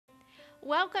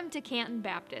Welcome to Canton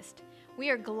Baptist. We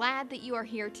are glad that you are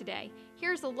here today.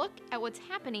 Here's a look at what's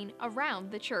happening around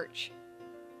the church.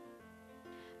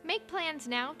 Make plans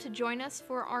now to join us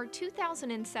for our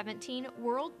 2017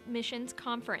 World Missions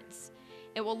Conference.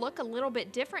 It will look a little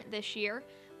bit different this year.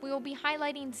 We will be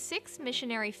highlighting 6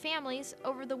 missionary families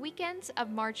over the weekends of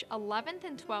March 11th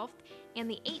and 12th and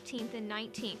the 18th and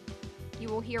 19th. You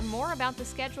will hear more about the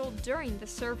schedule during the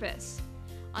service.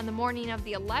 On the morning of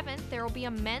the 11th, there will be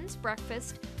a men's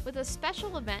breakfast with a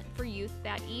special event for youth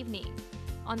that evening.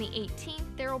 On the 18th,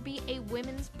 there will be a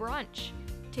women's brunch.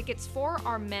 Tickets for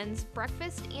our men's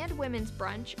breakfast and women's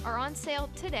brunch are on sale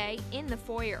today in the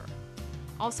foyer.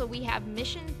 Also, we have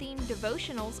mission-themed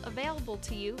devotionals available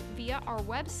to you via our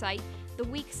website the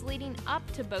weeks leading up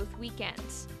to both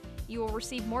weekends. You will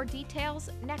receive more details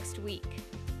next week.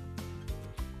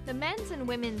 The men's and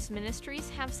women's ministries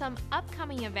have some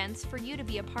upcoming events for you to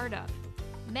be a part of.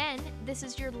 Men, this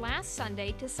is your last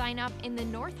Sunday to sign up in the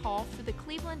North Hall for the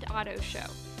Cleveland Auto Show.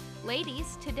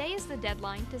 Ladies, today is the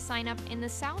deadline to sign up in the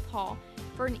South Hall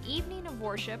for an evening of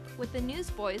worship with the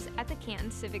Newsboys at the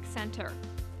Canton Civic Center.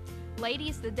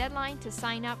 Ladies, the deadline to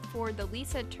sign up for the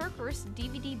Lisa Turker's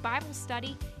DVD Bible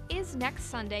study is next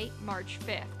Sunday, March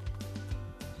 5th.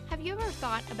 Have you ever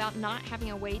thought about not having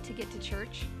a way to get to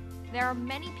church? There are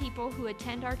many people who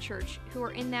attend our church who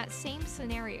are in that same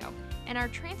scenario, and our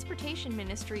transportation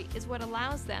ministry is what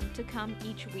allows them to come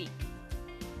each week.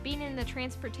 Being in the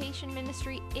transportation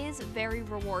ministry is very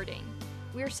rewarding.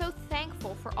 We are so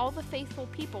thankful for all the faithful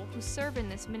people who serve in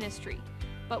this ministry,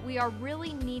 but we are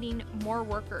really needing more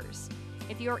workers.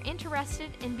 If you are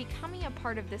interested in becoming a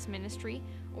part of this ministry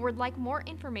or would like more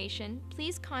information,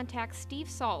 please contact Steve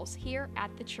Sauls here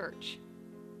at the church.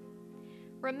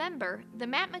 Remember, the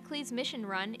Matt McLeese Mission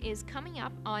Run is coming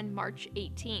up on March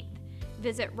 18th.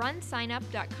 Visit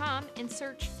runsignup.com and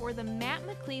search for the Matt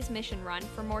McLeese Mission Run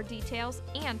for more details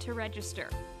and to register.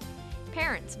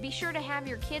 Parents, be sure to have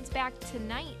your kids back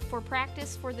tonight for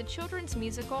practice for the children's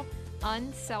musical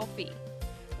Unselfie.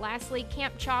 Lastly,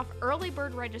 Camp Choff early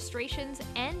bird registrations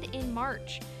end in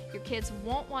March. Your kids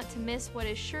won't want to miss what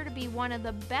is sure to be one of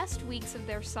the best weeks of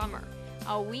their summer,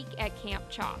 a week at Camp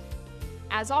Choff.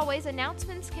 As always,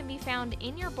 announcements can be found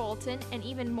in your bulletin and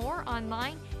even more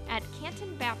online at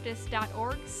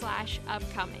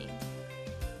cantonbaptist.org/upcoming.